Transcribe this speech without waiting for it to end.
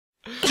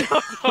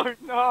Oh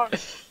no!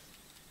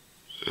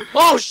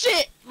 Oh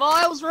shit!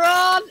 Miles,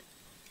 run!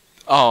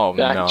 Oh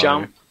Jack, no.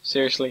 jump.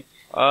 Seriously.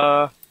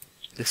 The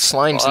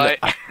slime's in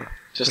the...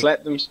 Just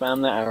let them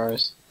spam their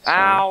arrows.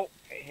 Ow!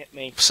 It hit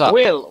me. What's up?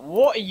 Will,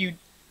 what are you...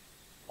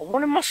 I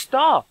wanted my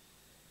stuff.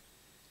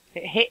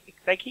 It hit.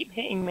 They keep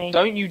hitting me.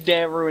 Don't you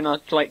dare ruin our...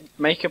 Like,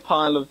 make a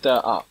pile of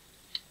dirt up.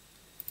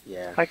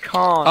 Yeah. I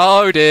can't.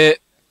 Oh dear.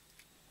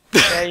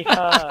 They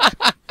hurt.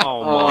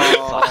 Oh my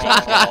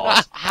fucking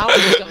god. How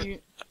did you...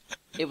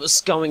 It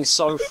was going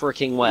so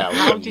freaking well.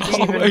 How did you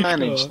Oh my even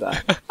manage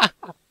God. that?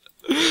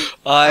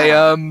 I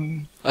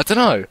don't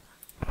know.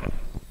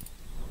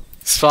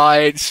 It's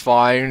fine, it's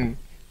fine.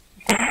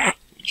 Thank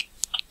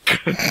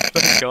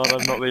God,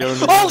 I'm not the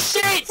only Oh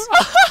shit!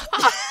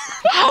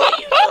 How are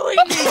you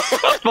doing this?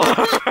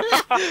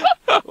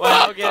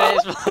 Well, okay,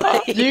 it's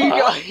fine. You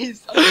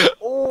guys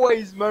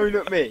always moan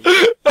at me.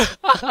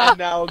 And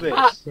now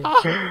this.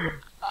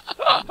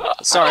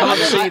 Sorry, I can't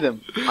see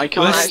them. I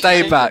can't Let's actually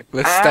stay see back. them.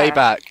 Let's stay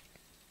back.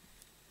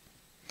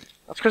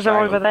 That's because they're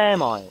over there,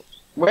 Miles.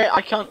 Wait,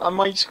 I can't... On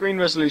my screen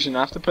resolution,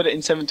 I have to put it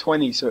in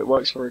 720 so it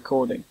works for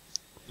recording.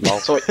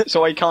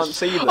 So I can't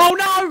see them. Oh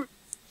no!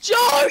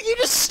 Joe, you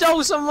just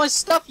stole some of my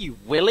stuff, you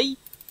willy!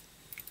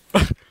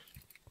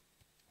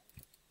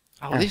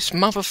 Oh, this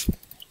mother...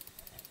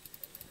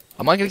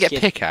 Am I gonna get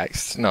Skip.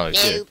 pickaxed? No,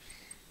 good.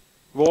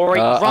 Rory,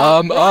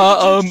 run!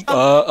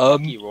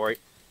 Fuck you, Rory.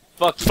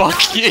 Fuck you.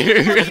 Fuck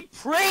you!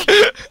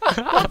 Prick!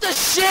 What the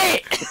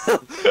shit?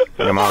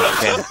 Come on,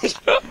 again.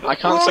 I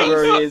can't see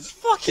where he is.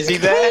 Is he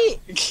there?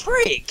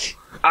 Prick!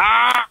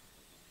 Ah!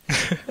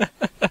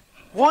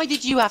 Why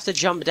did you have to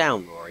jump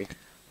down, Rory?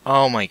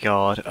 Oh my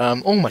god.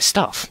 All my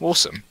stuff.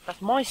 Awesome.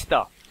 That's my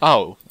stuff.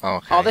 Oh,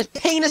 okay. Oh, the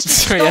penis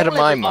just Sorry, stole out of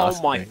my everything. mouth.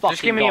 Oh my fucking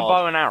Just give me a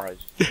bow and arrows.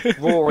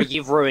 Rory,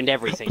 you've ruined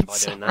everything by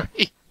doing that.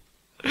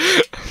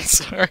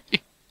 Sorry.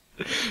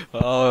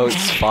 Oh,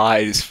 it's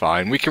fine, it's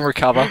fine. We can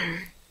recover.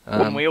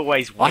 We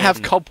always win. I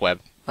have cobweb.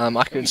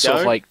 I can You sort of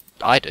don't? like...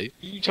 I do. What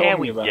are you Yeah, talking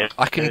we about? do.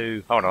 I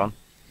can... Hold on.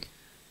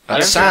 I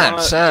don't Sand,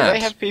 think- sand. Do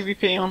they have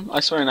PvP on? I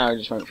swear now I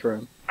just went through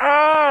him.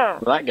 Ah!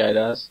 Well, that guy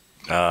does.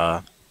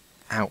 Ow.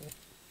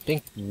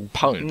 Being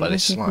pwned by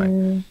this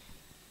slime.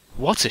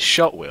 What a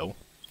shot, Will.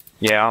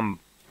 Yeah, I'm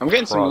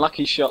getting some Right.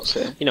 lucky shots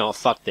here. You know what?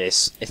 Fuck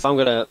this. If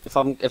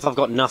I've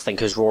got nothing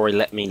because Rory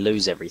let me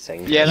lose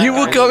everything. Yeah, that You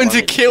were guy's going got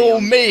to PvP kill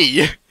on.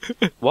 me!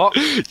 What?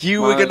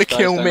 You One were of going to those guys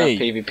kill don't have me!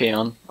 PvP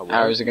on. I will.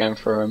 Arrows are going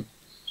through him.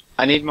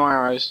 I need more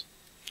arrows.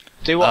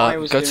 Do what I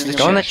was go doing. to the and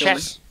Go on the make sure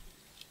chest.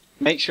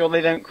 Make sure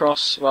they don't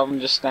cross rather than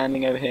just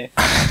standing over here.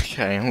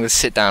 Okay, I'm going to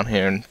sit down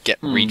here and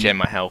regen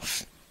my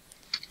health.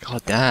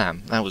 God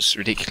damn, that was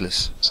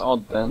ridiculous. It's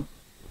odd then.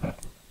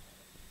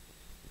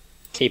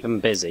 Keep him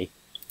busy.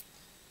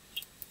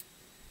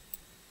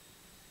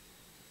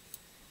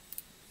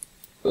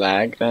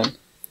 Lag then.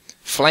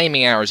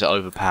 Flaming arrows are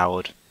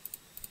overpowered.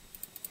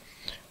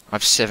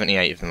 I've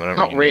 78 of them, I don't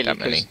Not really really, need that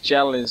many. because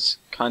gel is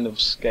kind of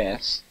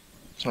scarce.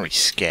 It's not really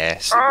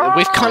scarce.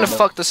 We've kind of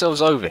fucked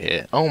ourselves over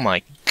here. Oh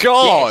my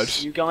god!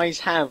 Yes, you guys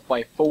have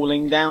by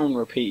falling down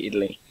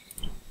repeatedly.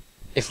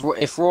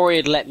 If Rory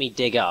had let me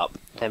dig up,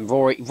 then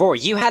Rory,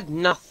 you had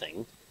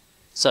nothing,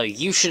 so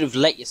you should have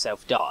let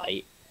yourself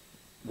die.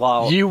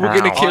 While You were Ow.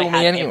 going to I kill me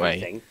had anyway.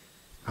 everything.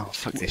 Oh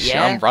fuck this shit,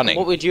 Yeah. I'm running.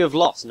 What would you have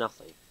lost?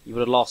 Nothing. You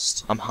would have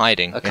lost I'm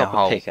hiding a in a couple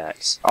hole. of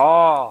pickaxe.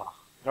 Oh,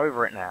 get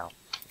over it now.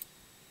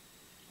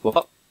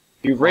 What?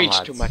 You rage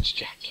lads. too much,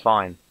 Jack.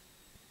 Fine.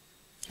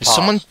 Is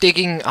someone Pass.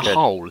 digging a Good.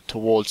 hole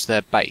towards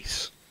their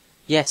base?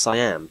 Yes, I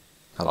am.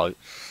 Hello?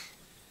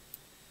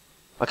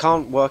 I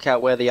can't work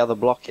out where the other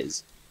block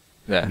is.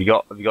 Yeah. Have you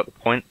got the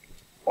point?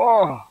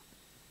 Oh,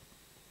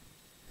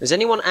 Is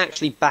anyone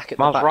actually back at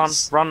Miles, the run,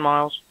 base? run,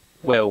 Miles.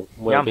 Will,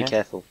 Yeah, I'm be here.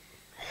 careful.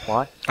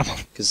 Why?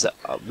 Because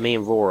me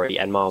and Rory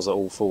and Miles are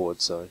all forward,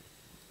 so...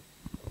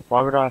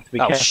 Why would I have to be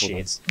Oh, careful?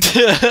 shit.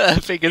 I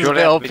think it's a Surely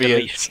bit I have to be the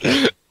obvious.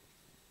 least.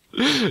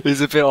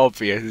 It's a bit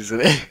obvious,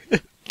 isn't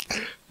it?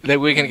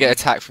 Then we're going to get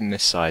attacked from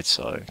this side,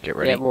 so get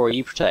ready. Yeah, Rory,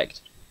 you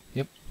protect.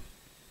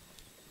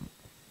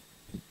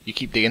 You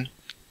keep digging.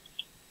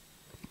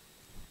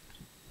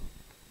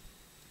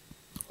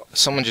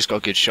 Someone just got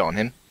a good shot on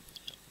him.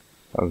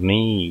 Of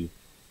me.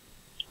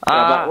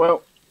 Yeah, that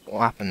will.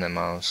 What happened there,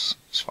 Miles?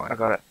 It's I fine.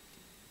 got it.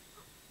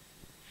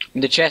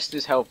 The chest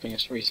is helping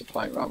us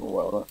resupply rather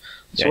well. Though.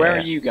 So Yeah, where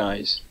yeah. are you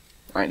guys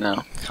right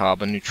now?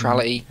 Carbon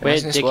neutrality. We're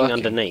Isn't this digging working?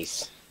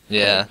 underneath.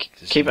 Yeah.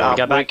 Keep it up.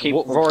 Go back. Keep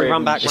Rory,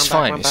 run back, It's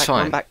run fine, back, it's run back,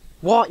 fine. run back.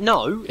 What?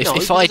 No, If, no.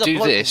 if I there's a do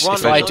bloke this, if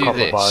running I on do top.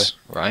 this,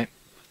 right?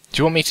 Do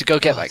you want me to go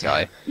get that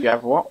guy? You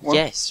have what? What?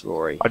 Yes,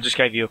 Rory. I just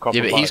gave you a copper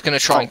Yeah, but he's bow. going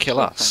to try and Oh, kill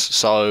okay. us,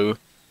 so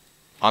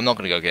I'm not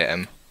going to go get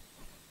him.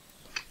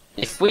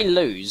 If we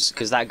lose,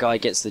 because that guy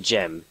gets the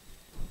gem...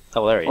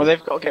 Oh, there he is. Well,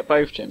 they've got to get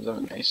both gems,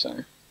 haven't they?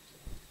 So.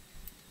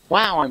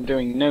 Wow, I'm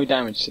doing no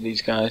damage to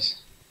these guys.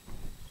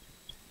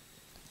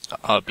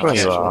 I'll be There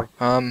you careful.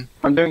 are.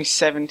 I'm doing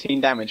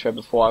 17 damage where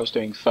before I was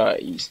doing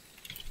 30s.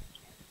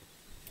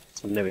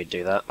 I knew he'd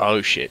do that.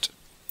 Oh shit.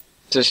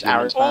 Just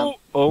arrow spam.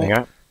 There you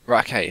go.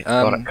 Right, okay,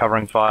 Got it.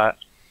 Covering fire.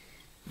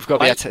 we've got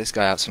to be able to take this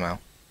guy out somehow.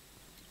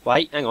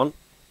 Wait, hang on.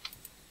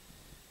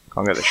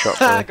 Can't get the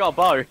shot. I got a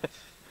bow.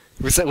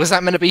 Was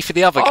that meant to be for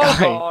the other Oh guy?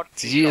 god!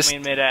 Did you Got just... me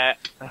in midair.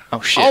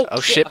 Oh shit!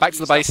 Oh, Shit! I Back can to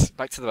the do base! stuff.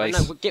 Back to the Oh,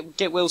 base! no,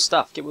 get Will's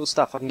stuff. Get Will's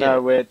stuff. I can get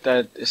No,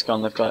 it's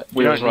gone. They've got.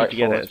 We don't right need to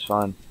get forward. it. It's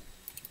fine.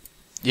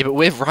 Yeah, but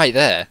we're right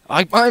there.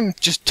 I'm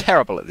just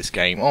terrible at this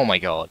game. Oh my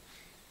god!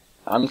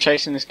 I'm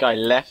chasing this guy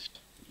left.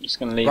 I'm just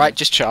gonna leave. Right, him.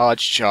 just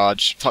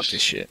charge. Fuck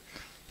this shit.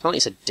 Apparently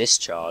it's a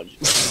discharge.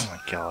 Oh my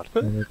god.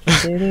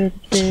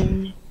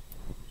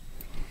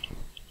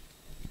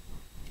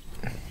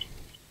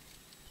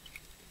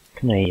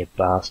 Come here, you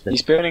bastard.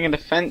 He's building a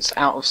defense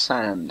out of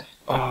sand.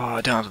 Oh,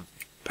 I don't have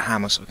a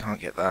hammer, so I can't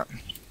get that.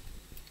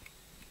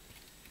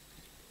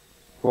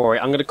 Rory,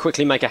 I'm going to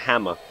quickly make a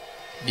hammer.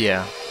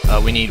 Yeah,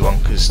 we need one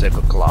because they've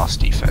got glass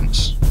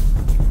defense.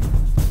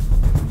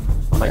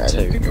 I'll make I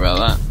didn't two. think about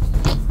that.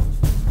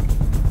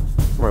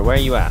 Rory, where are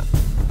you at?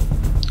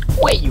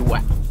 Where you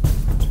at?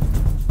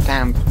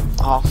 Damn.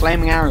 Oh,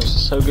 flaming arrows are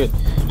so good.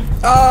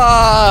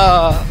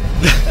 Ah!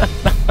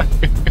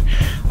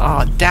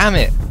 Oh, damn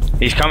it!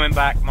 He's coming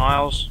back,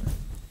 Miles.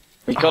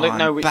 We got Oh, to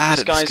know I'm bad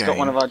this at this guy's got game.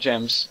 one of our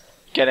gems.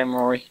 Get him,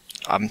 Rory.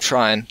 I'm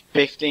trying.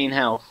 15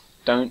 health.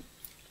 Don't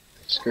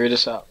screw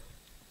this up.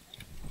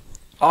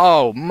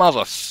 Oh,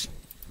 oh,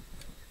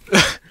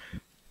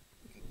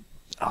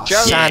 Joe,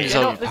 sand is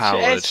get off the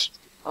overpowered. chest.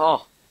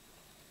 Oh.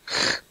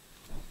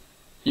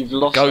 You've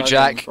lost Go, our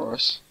Jack. game for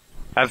us.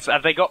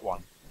 Have they got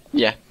one?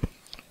 Yeah.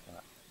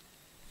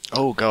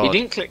 Oh He god.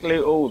 didn't click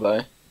loot all,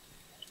 though.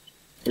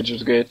 Which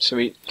was good, so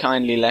he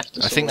kindly left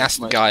us. I think all that's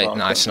the most guy. of our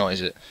No, it's equipment. not,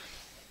 is it?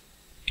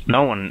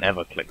 No one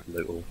ever clicked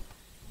loot all.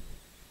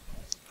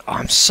 Oh,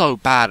 I'm so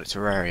bad at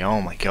Terraria.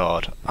 Oh my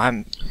god.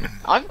 I've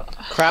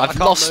Crap, I've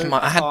lost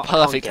my. I had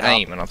perfect get up.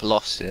 aim and I've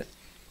lost it.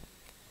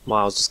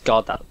 Miles, just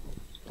guard that.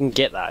 You can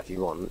get that if you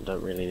want.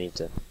 Don't really need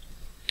to.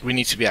 We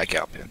need to be able to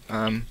get up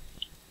here.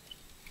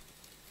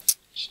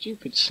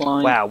 stupid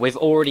slime. Wow, we've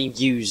already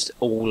used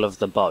all of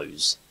the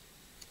bows.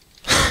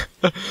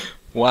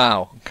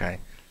 Wow. Okay.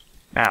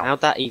 Now,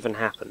 How'd that even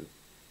happen?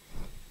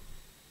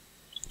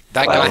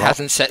 That Well, guy well.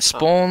 hasn't set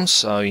spawns,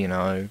 so you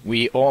know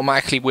we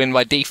automatically win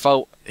by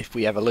default if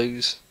we ever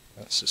lose.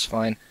 That's just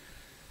fine.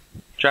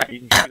 Jack, you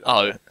can shoot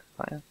Oh, that.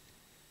 Yeah.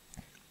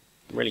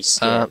 I'm really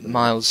scared.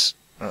 Miles.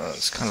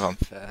 It's kind of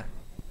unfair.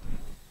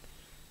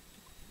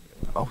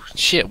 Oh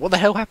shit! What the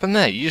hell happened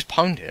there? You just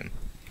pwned him.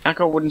 I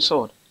got a wooden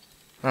sword.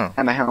 Oh.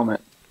 And a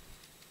helmet.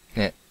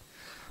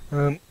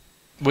 We're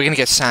gonna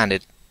get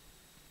sanded.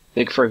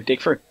 Dig through,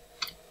 dig through.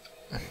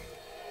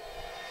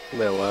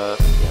 Well, yeah.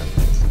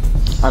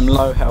 I'm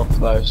low health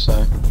though,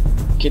 so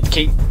keep. Oh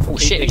keep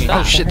shit! digging.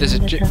 Oh shit! There's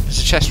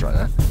a chest right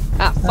there.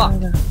 Ah, fuck!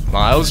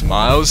 Miles.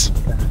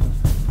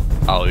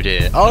 Oh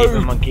dear. Keep Oh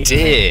him on, keep him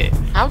dear.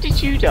 How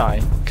did you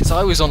die? Because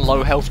I was on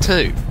low health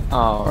too.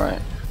 Oh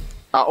right.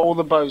 Are all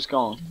the bows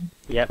gone?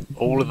 Yep,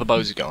 All of the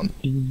bows are gone.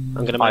 I'm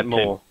gonna I make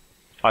have more.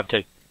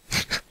 5-2.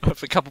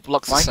 For a couple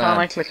blocks of Why can't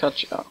I sand. click on?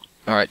 Oh.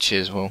 Alright,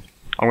 cheers, Will.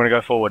 I'm gonna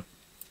go forward.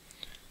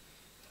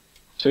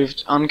 So we've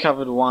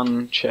uncovered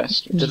one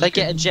chest. Did they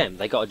get a gem?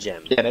 They got a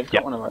gem. Yeah, they've got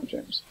Yep. one of our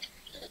gems.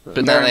 But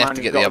Bear now in they have mind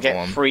to we've get the got other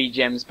one. 3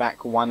 gems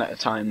back one at a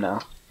time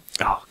now.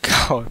 Oh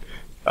god.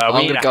 We I'm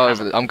need gonna a go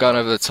hammer. over. I'm going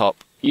over the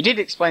top. You did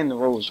explain the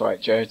rules, right,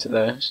 Joe, to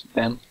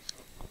them.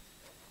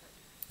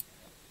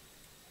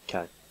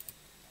 Okay.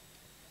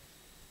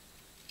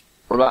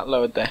 Well, that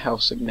lowered their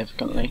health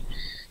significantly.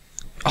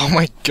 Oh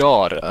my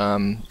god.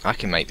 I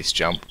can make this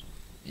jump.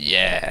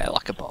 Yeah,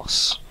 like a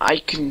boss. I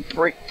can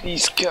break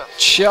these guns.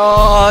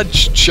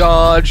 Charge!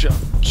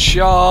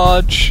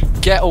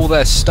 Get all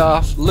their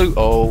stuff. Loot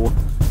all.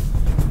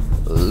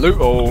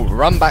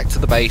 Run back to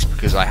the base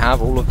because I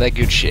have all of their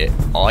good shit.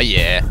 Oh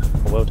yeah.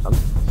 Well done.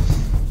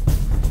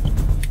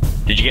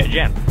 Did you get a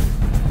gem?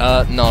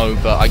 No,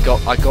 but I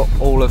got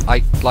all of.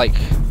 I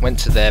went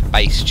to their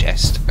base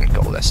chest and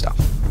got all their stuff.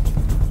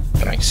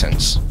 That makes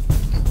sense.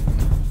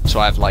 So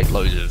I have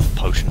loads of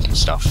potions and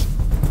stuff.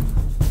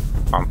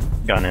 I'm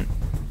going in.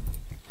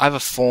 I have a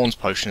Thorns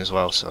potion as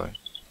well, so.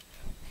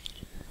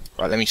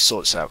 Right, let me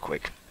sort this out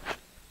quick.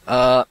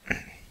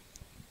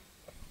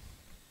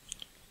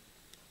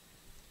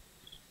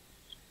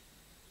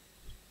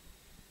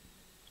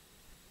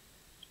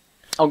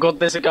 Oh god,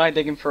 there's a guy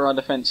digging for our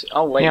defense.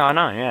 Oh wait. Yeah, I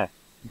know, yeah.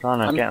 I'm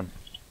trying to get him.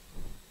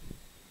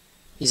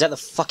 He's at the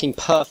fucking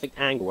perfect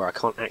angle where I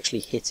can't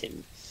actually hit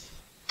him.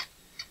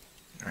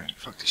 Alright,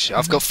 fuck this shit.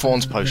 I've got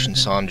Thorns potion,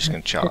 so I'm just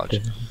gonna charge.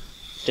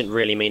 Didn't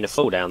really mean to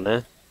fall down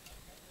there.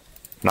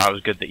 No, it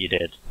was good that you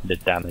did. You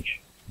did damage.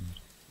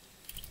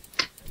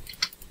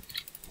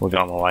 We'll get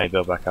on my way,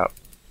 build back up.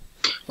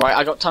 Right,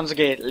 I got tons of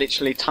gear,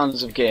 literally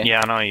tons of gear.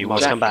 Yeah, I know you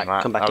Miles, was come back,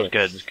 that. come back That was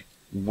here. good.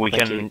 We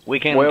Thank can you. we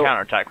can Well-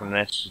 counterattack from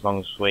this as long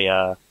as we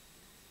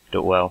do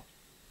it well.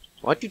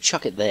 Why'd you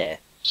chuck it there?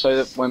 So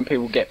that when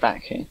people get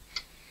back here.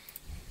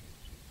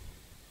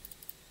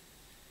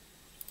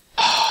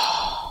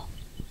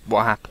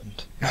 What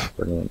happened?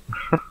 Brilliant.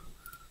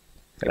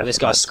 Well, this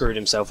guy screwed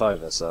himself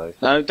over, so...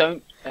 No,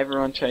 don't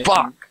everyone chase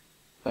Fuck! him.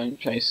 Don't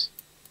chase.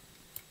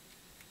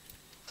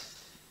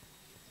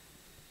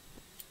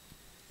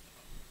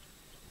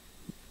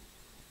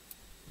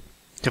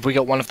 Have we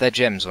got one of their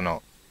gems or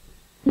not?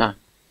 No,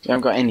 we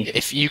haven't got anything.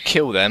 If you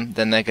kill them,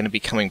 then they're going to be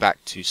coming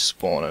back to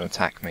spawn and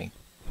attack me.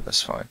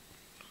 That's fine.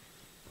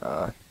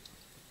 That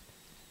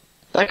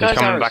guy's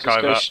coming arrows back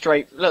just go over.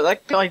 straight. Look,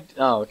 that guy.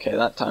 Oh, okay,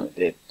 that time it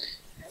did.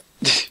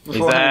 He's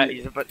Before there.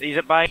 he- He's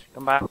at bay.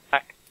 Come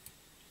back.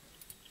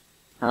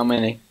 How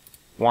many?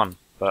 One,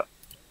 but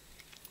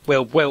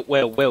Will, break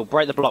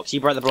the blocks. You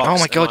break the blocks. Oh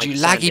my and god, I you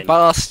stand laggy in.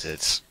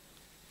 bastards!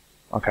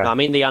 okay. No, I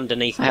mean the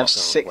underneath. I have blocks,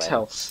 6 Will.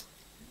 health.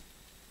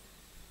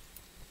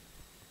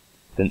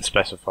 Didn't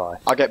specify.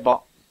 I'll get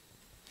bot.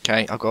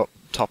 Okay, I've got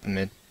top and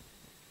mid.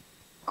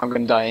 I'm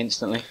gonna die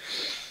instantly.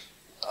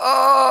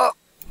 Oh!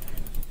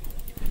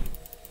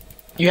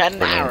 You had an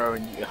Brilliant. arrow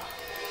in you.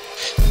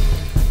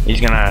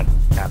 He's gonna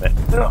have it.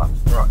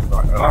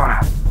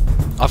 Right.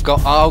 I've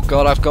got. Oh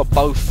god, I've got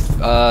both.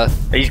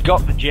 He's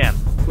got the gem.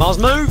 Mars,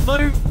 move!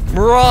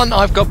 Run!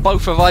 I've got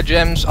both of our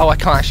gems. Oh, I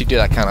can't actually do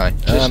that, can I?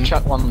 Just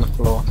chuck one on the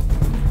floor.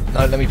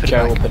 No, let me put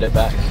Joe it will back. put it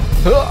back.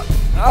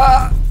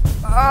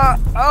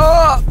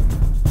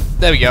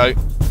 There we go.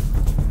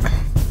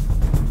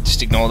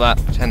 Just ignore that.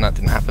 Pretend that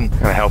didn't happen.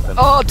 Gonna help him.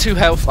 Oh, 2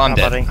 health. I'm Oh,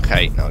 dead. buddy.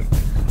 Okay, no.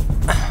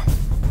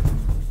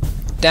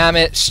 Damn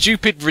it!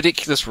 Stupid,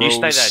 ridiculous You rules.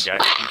 stay there,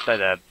 Joe. You stay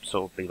there.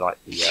 Sort of be like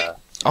the.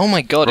 Oh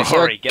my god! If you're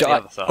Rory, a get the guy...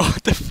 other side.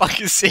 What the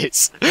fuck is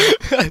this?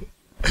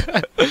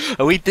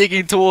 Are we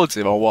digging towards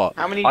him or what?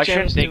 How many I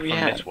gems shouldn't do dig we from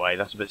have? this way.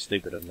 That's a bit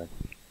stupid of me.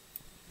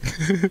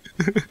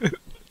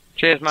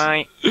 Cheers,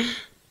 mate.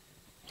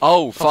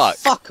 Oh fuck!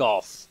 Fuck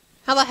off!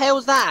 How the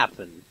hell's that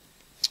happen?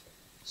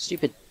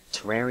 Stupid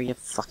Terraria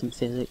fucking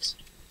physics.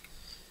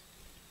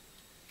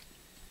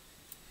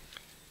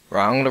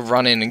 Right, I'm gonna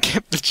run in and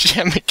get the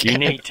gem You again.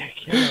 need to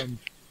kill him.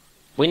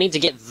 We need to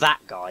get that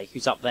guy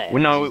who's up there.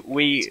 Well, no,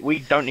 we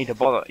don't need to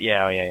bother.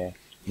 Yeah.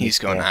 He's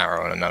got an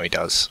arrow, and I know he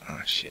does.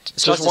 Oh shit!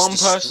 This Just guy's one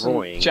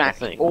destroying person, the Jack.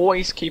 thing.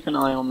 Always keep an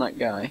eye on that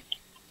guy.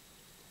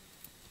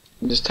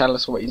 And just tell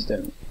us what he's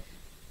doing.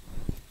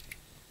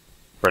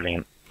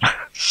 Brilliant.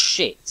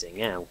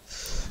 Shitting out.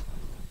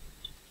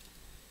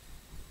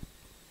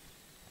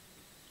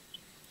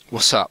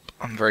 What's up?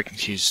 I'm very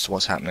confused as to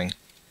what's happening.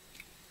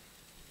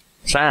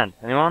 Sand.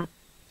 Anyone?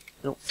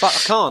 No, fuck! I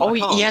can't. Oh, I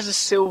can't. he has a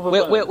silver.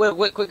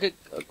 Wait, quick,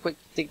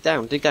 dig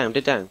down. I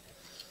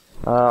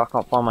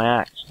can't find my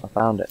axe. I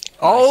found it.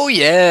 Oh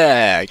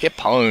yeah! Get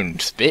pwned,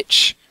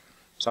 bitch!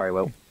 Sorry,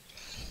 Will.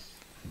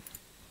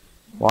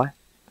 Why?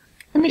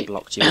 He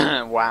blocked you.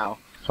 Wow.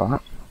 It's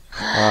alright.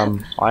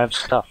 I have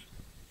stuff.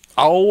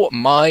 Oh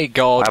my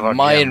god, I have a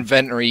my gem.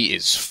 inventory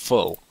is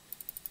full.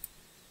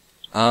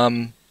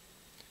 I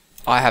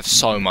have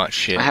so much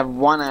shit. I have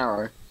 1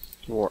 arrow.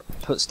 What?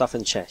 Put stuff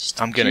in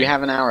chest. I'm Do gonna. you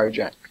have an arrow,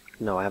 Jack?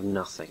 No, I have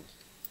nothing.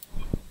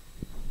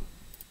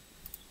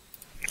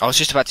 I was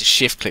just about to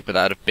shift click, but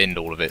that would have binned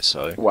all of it.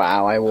 So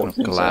Wow, I I'm walked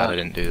into glad I that.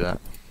 didn't do that.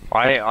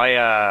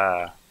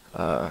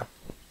 Oh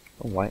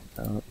wait.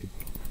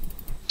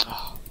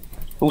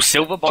 Oh,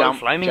 silver bow Jump,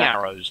 flaming Jack.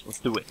 arrows. Let's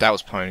do it. That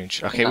was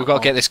pwnage. Okay, we've got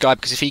to get this guy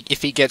because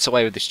if he gets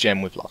away with this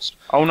gem, we've lost.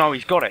 Oh no,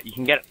 he's got it. You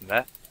can get it from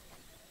there.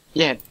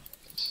 Yeah.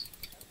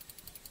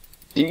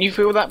 Didn't you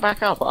fill that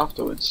back up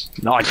afterwards?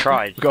 No, I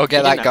tried. We've got to get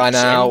He that didn't guy have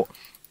now.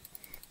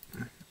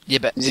 Yeah,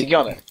 but Has he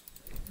got it?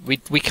 we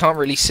can't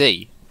really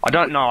see. I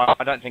don't know.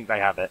 I don't think they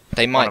have it.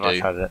 They might One of us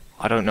do. has it.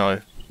 I don't know.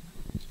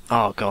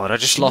 Oh god, I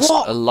just lost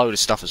What? a load of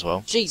stuff as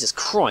well. Jesus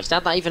Christ,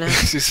 how'd that even happen?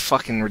 This is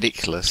fucking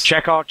ridiculous.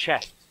 Check our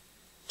chest.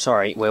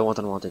 Sorry, Will, I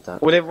don't know why I did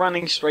that. Well, they're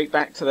running straight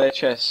back to their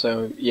chest,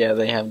 so yeah,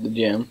 they have the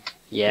gem.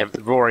 Yeah,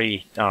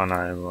 Rory. Oh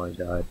no, Rory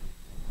died.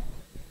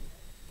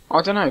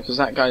 I don't know, because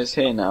that guy's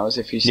here now, as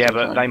if he's Yeah, still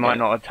but trying they to might get-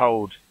 not have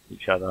told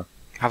each other.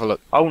 Have a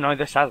look. Oh no,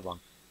 this has one.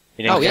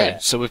 You didn't Oh, get yeah.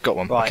 it. So we've got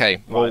one. Right,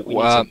 Okay, right,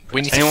 well, we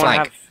we need to Anyone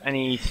flank. have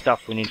any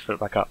stuff we need to put it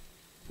back up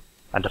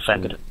and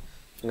defend?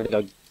 I'm gonna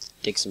go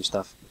dig some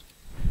stuff.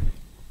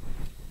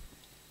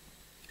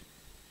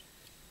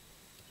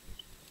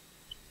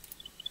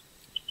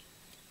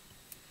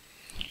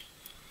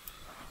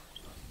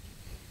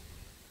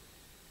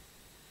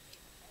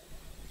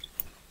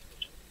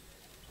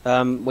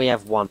 We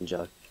have one,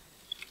 Joe.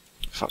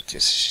 Fuck this,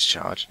 this is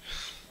charge.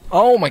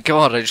 Oh my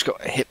god, I just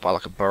got hit by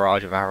like a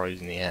barrage of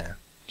arrows in the air.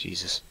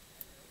 Jesus.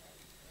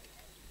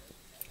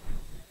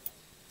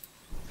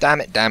 Damn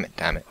it, damn it,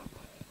 damn it.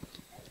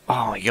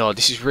 Oh my god,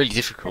 this is really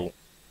difficult.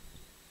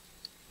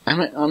 I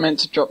meant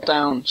to drop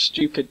down,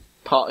 stupid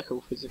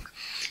particle physics.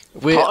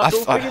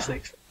 Particle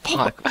physics?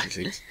 Particle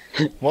physics.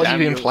 What have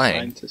Damn you been your playing?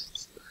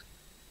 scientists.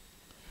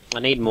 I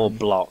need more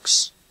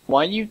blocks.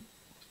 Why are you...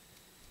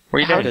 What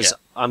are you doing? Because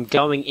I'm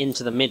going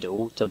into the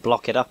middle to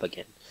block it up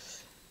again.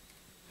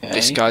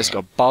 This guy's got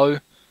a bow.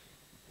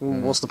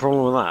 What's the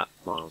problem with that,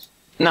 Miles?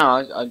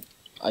 No,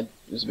 I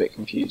was a bit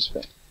confused,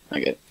 but I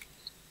get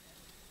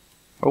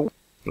it.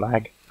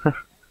 Lag.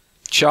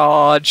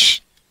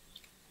 Charge!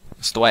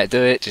 That's the way to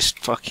do it, just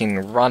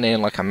fucking run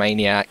in like a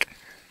maniac.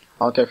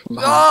 I'll go from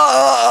behind.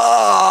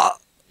 Ah!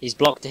 He's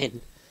blocked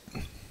in.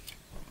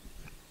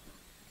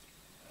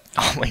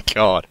 Oh my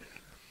god.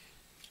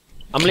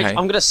 Okay.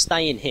 I'm gonna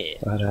stay in here.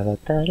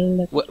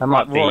 That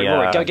might be, Rory,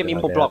 go get me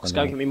more good blocks.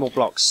 idea, Go get me more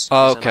blocks.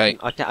 Oh, So okay.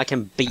 I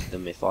can beat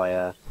them if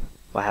I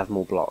have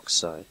more blocks.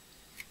 So.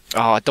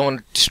 Oh, I don't want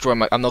to destroy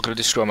my. I'm not going to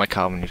destroy my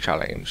carbon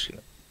neutrality. I'm just going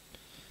to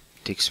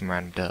dig some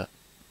random dirt.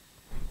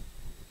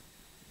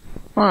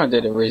 Oh, I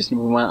did a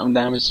reasonable amount of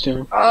damage to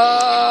him.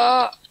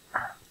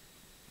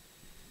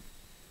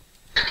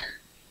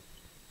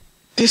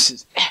 This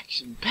is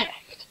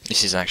action-packed.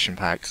 This is action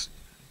packed.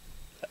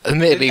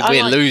 Admittedly, I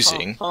we're like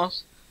losing.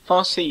 Fast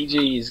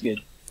CtG is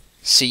good.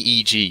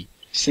 CEG.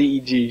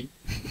 CtG.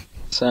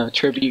 It's a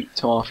tribute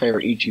to our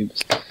favourite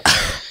YouTubers.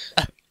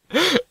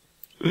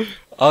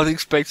 I was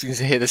expecting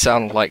to hear the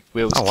sound of like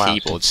Will's Oh, wow.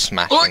 keyboard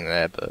smashing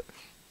there, but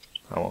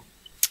oh well.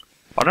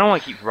 I don't know why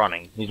he keeps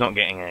running. He's not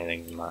getting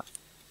anything from that.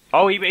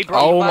 Oh, he broke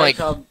Oh the my!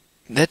 base.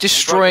 They're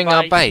destroying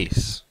our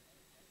base.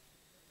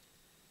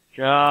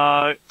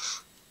 Joe.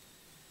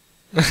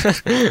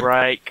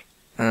 Break.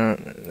 That's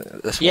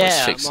what it's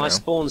Yeah, fixed my now.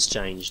 spawn's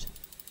changed.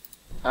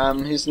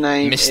 His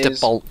name Mr. is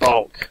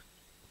Bulk.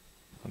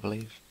 I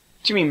believe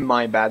What do you mean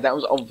my bad? That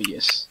was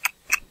obvious.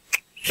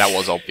 that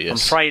was I'm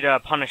obvious. afraid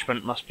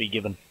punishment must be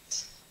given.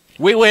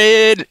 We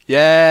win!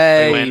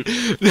 Yay! We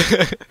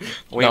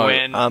We No,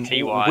 win.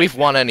 TY. We've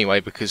won anyway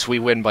because we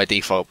win by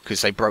default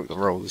because they broke the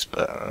rules.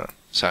 But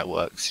so it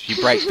works. If you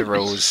break the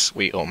rules,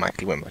 we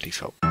automatically win by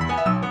default.